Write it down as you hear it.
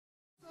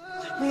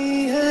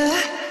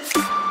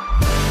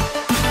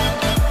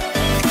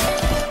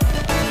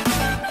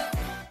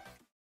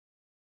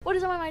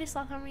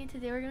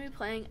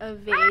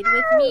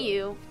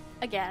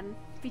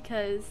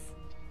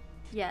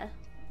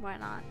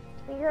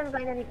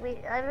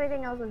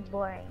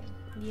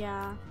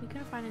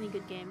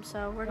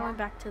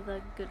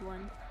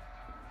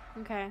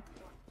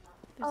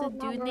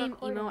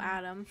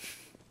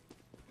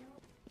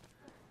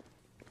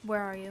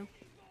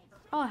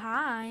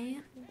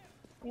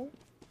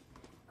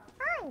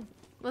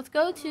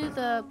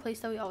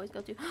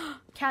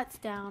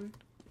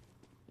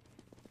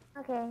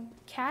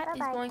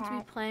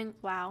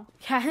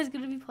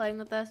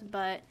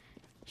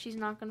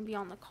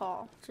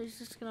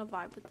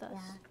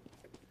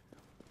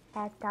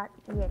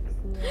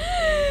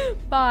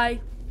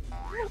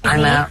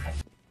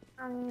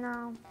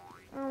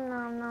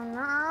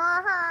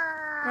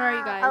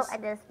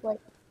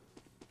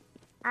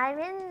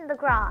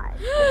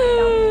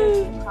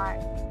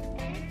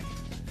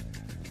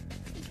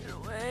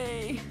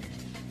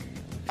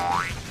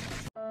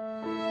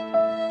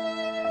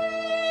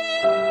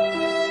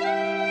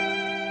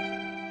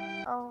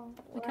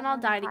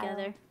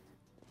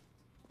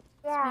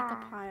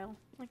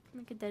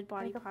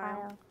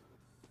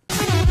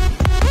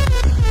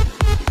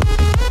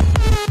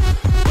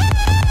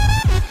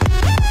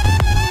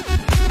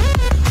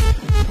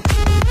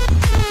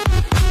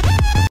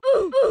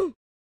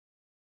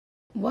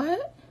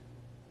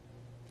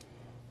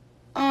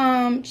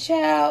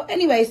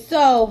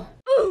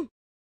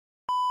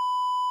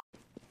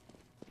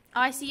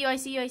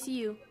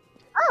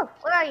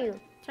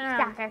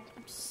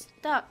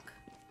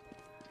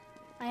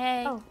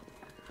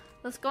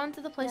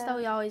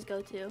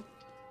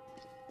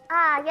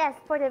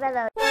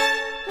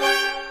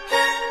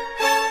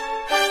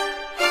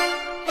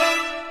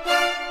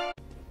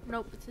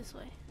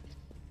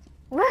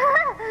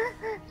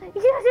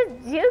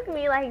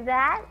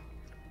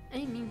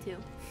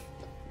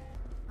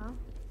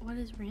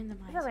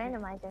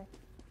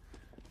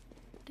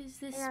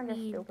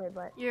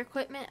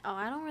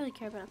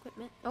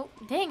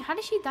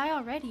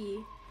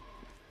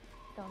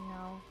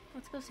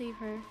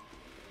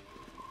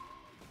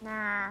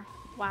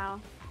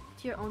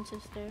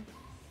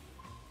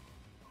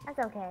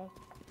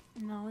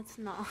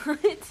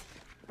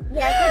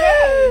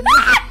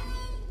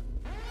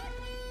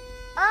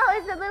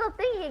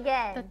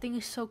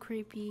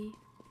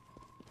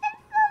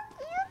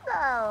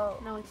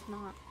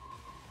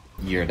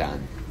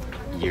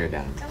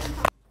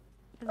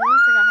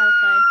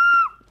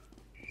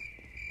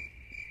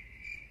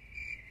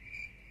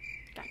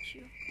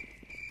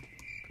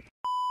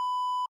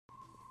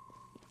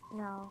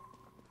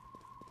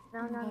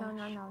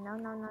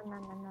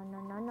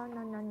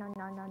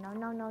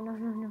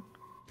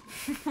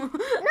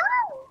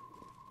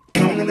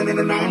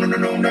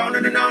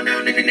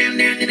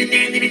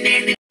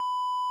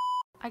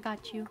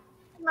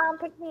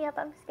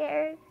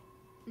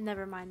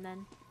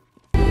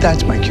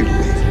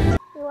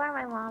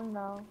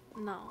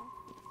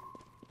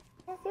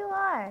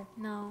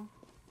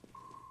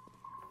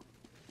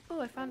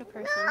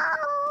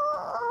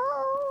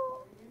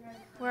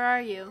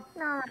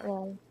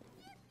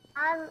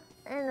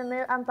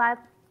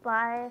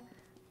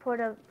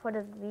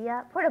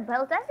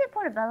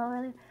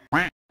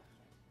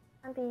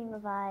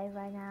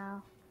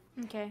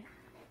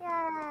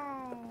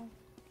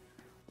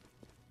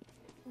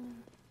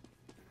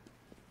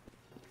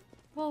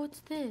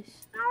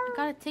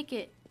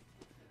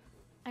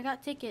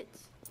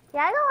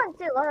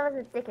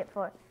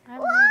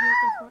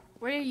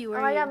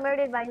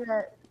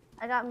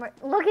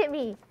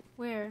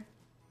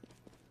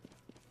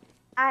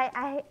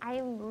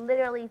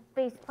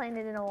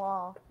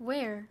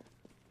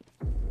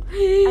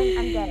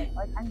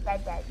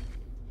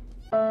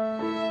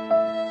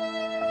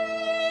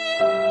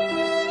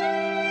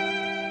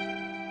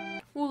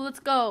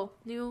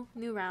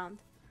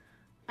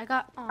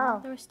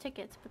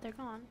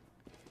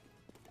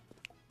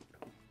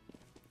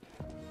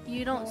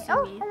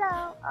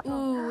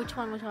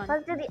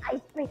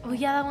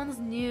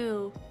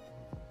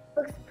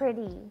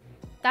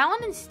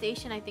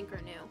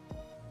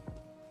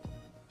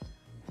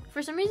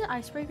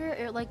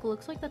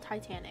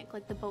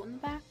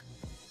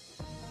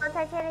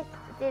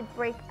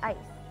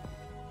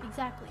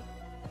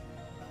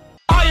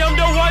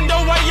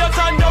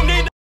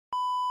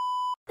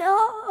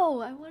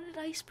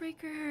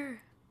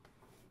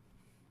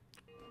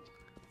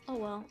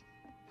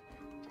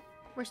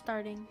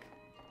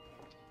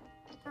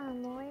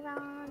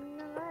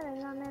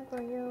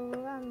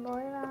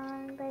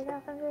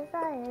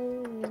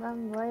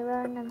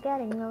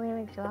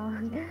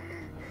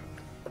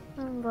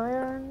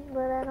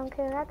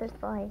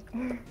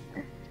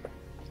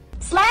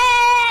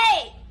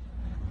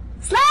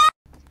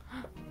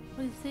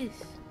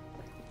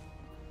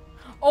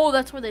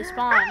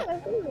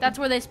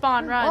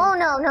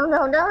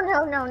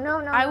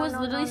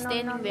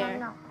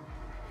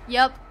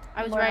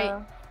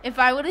If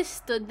I would have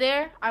stood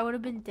there, I would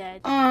have been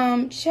dead.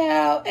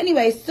 Child.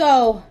 Anyway,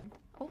 so.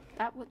 Oh,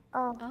 that would.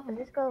 Oh, does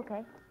this go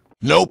okay?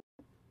 Nope.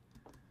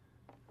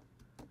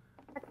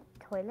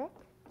 Toilet?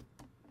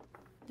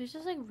 There's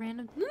just like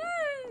random.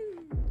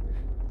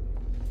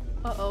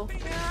 Uh-oh.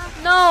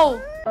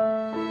 No!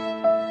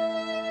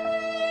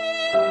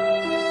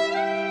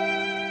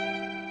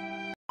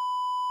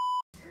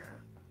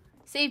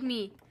 Save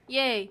me.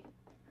 Yay.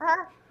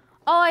 Huh?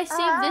 Oh, I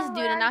saved this dude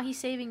where and now he's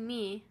saving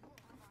me.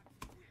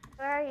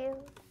 Where are you?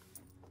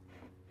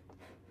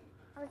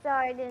 I'm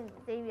sorry I didn't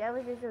save you. I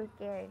was just so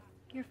scared.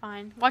 You're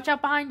fine. Watch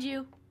out behind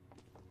you.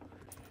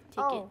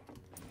 Take it.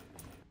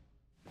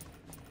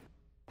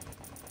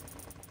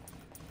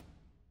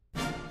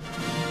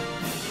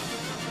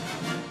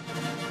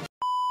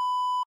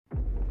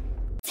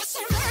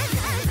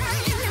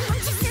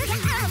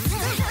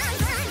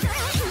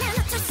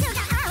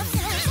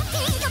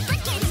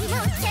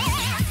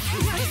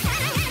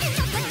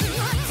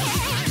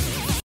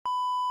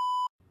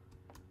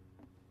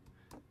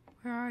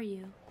 Where are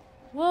you?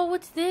 Whoa,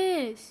 what's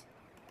this?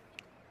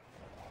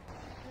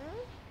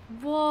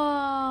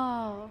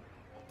 Whoa.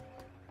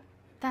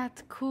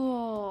 That's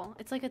cool.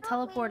 It's like a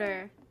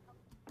teleporter.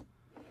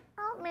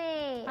 Help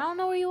me! I don't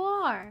know where you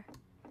are.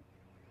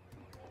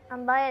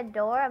 I'm by a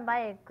door. I'm by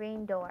a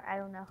green door. I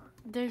don't know.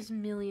 There's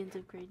millions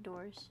of green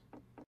doors.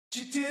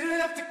 You didn't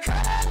have to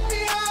cut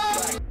me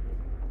off.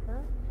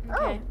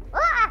 Okay. Oh!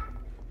 Ah!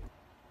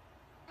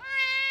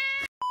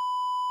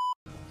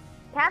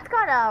 Cat's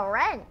got a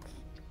wrench.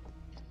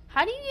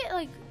 How do you get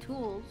like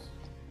tools?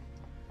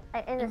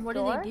 In the And what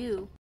store? do they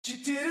do? You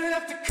didn't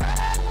have to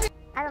cut me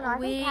I don't know. I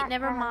think Wait, Cat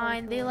never has a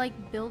mind. They tool.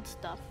 like build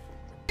stuff.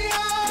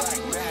 off.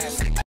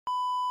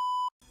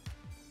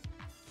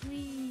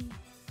 Whee.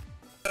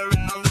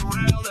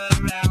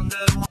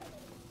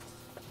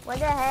 What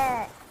the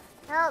heck?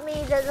 Help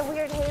me! There's a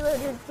weird Halo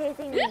dude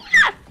chasing me.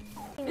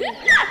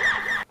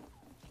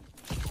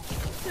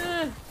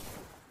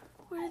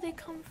 Where did they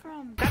come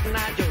from?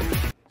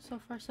 So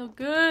far, so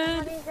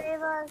good. Please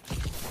save us.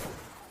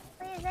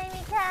 Please save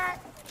me, Cat.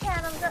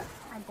 Cat, I'm go-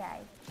 I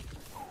died.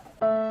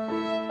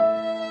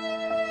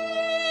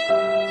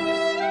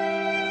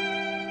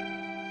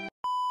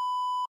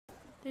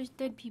 There's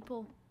dead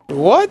people.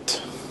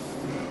 What?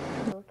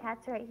 Ooh,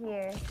 Cat's right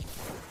here.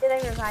 Did I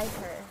revive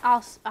her?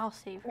 I'll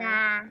save her.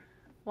 Nah.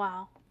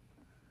 Wow.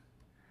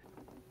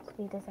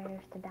 She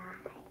deserves to die.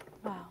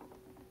 Wow.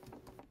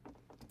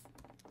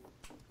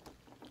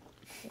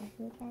 If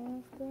you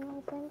can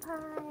steal some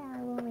pie,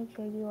 I will make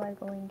sure you are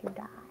going to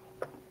die.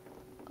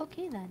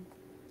 Okay then.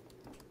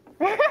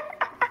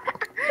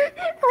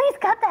 Please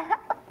cut that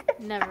out.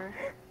 Never.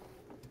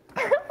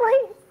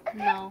 Please.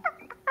 Child.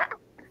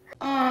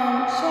 No.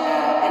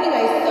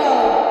 Anyway, so.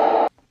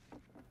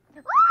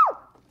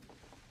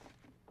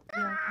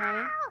 You okay?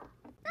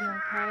 You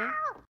okay?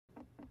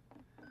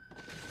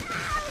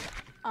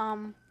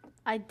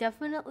 I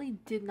definitely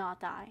did not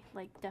die.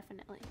 Like,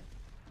 definitely.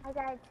 I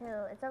died too.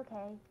 It's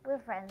okay. We're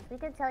friends. We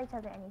can tell each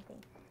other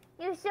anything.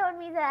 You showed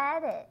me the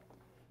edit.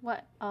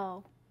 What?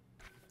 Oh.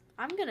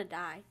 I'm gonna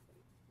die.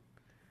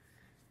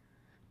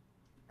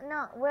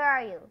 No, where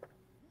are you?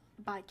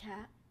 Bye,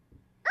 cat.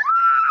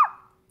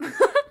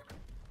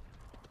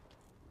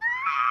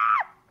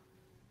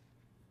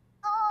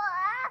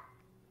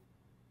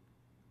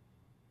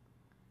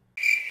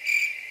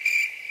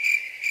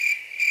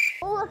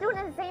 Oh, let's do an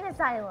insane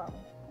asylum.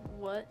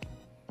 What?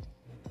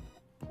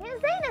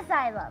 Insane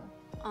asylum.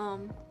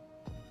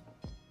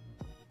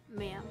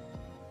 Ma'am.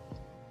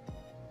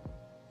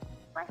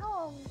 My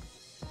home.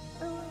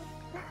 Ooh.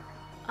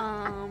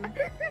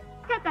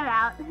 Cut that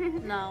out.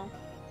 No.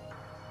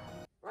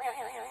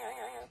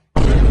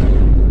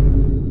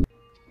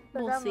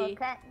 Cause We'll I'm see. a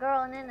cat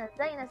girl in an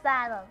insane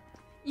asylum.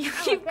 You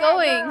I'm a keep cat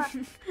going. girl,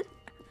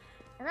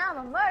 and I'm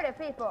a murder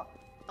people.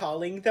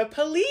 Calling the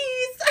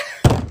police.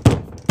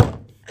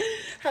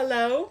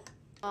 Hello?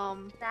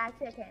 No,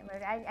 actually, I can't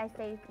murder. I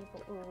save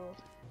people. Ooh.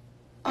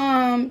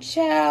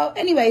 Child.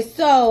 Anyway,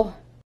 so.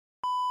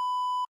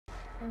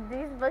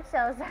 These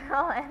bookshelves are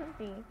all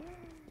empty.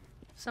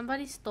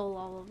 Somebody stole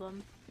all of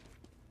them.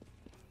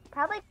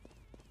 Probably.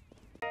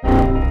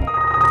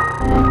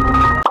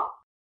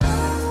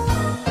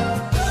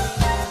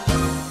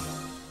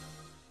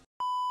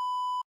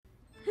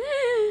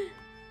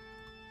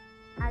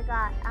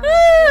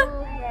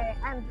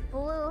 I'm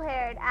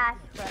blue-haired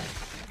Ashford.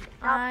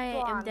 Not I am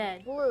blonde,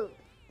 dead. Blue.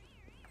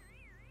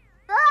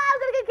 Ah, I'm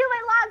gonna get killed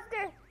by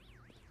lobster.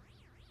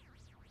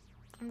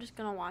 I'm just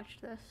gonna watch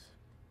this.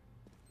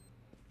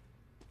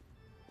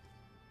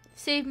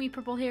 Save me,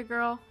 purple hair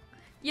girl.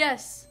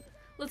 Yes.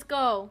 Let's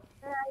go.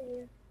 Where are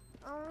you?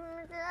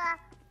 Ah.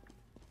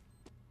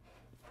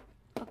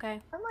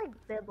 Okay. I'm like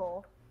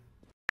Bibble.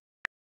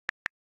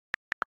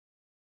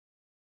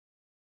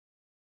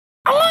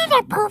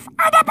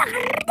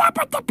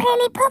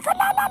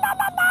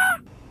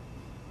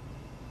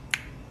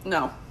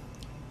 No.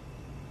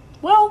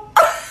 Well.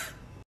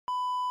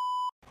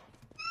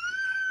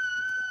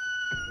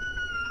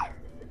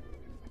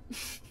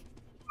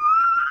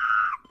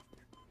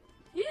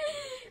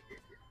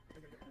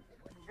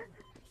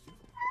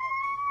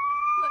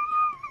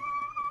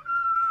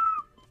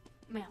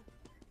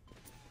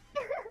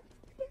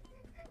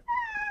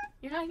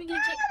 You're not even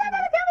getting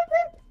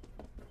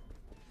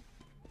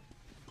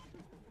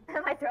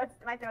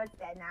My throat's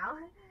dead now.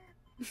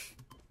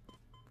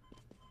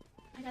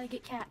 I gotta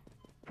get Cat.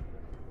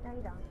 No,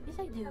 you don't. Yes,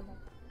 I do.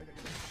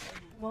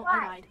 Well, Why? I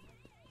died.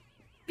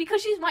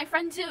 Because she's my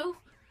friend too.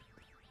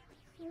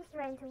 She's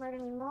trying to murder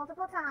me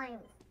multiple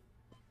times.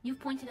 You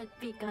pointed a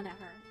big gun at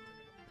her.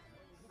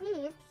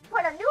 She's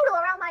put a noodle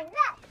around my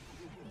neck.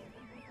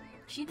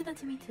 She did that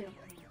to me too.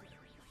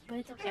 But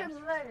it's okay. She's a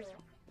murderer.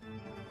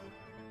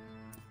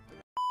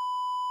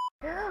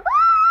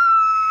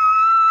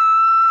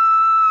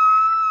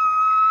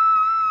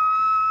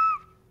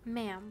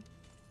 Ma'am.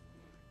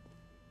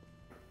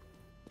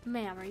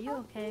 Ma'am, are you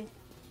okay?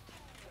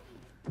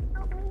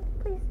 Help me,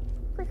 please.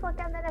 Please walk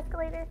down that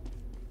escalator.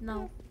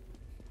 No.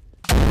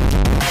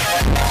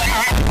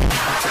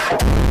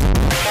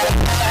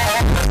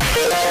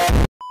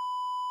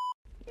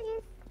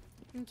 Please.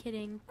 I'm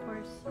kidding, of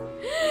course.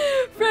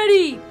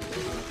 Freddy!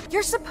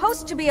 You're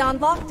supposed to be on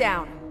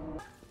lockdown.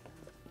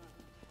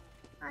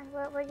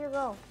 Where'd you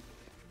go?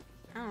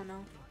 I don't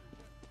know.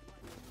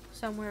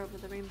 Somewhere over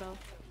the rainbow.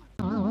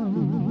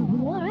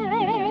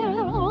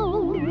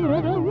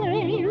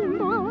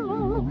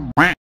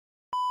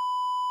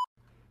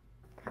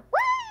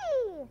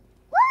 Whee!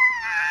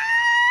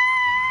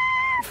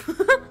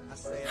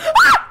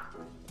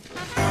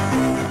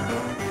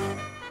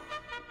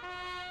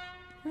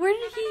 Where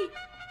did he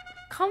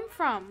come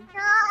from?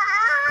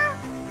 Ah!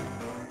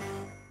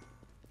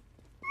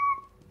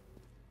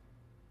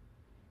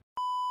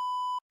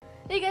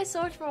 Thank you guys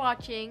so much for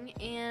watching,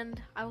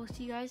 and I will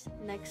see you guys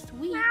next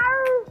week.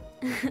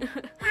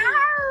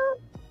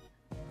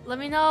 Let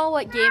me know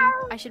what game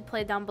I should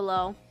play down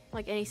below,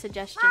 like any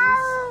suggestions.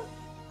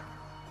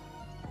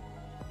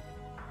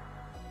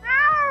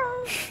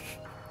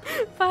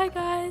 Bye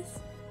guys.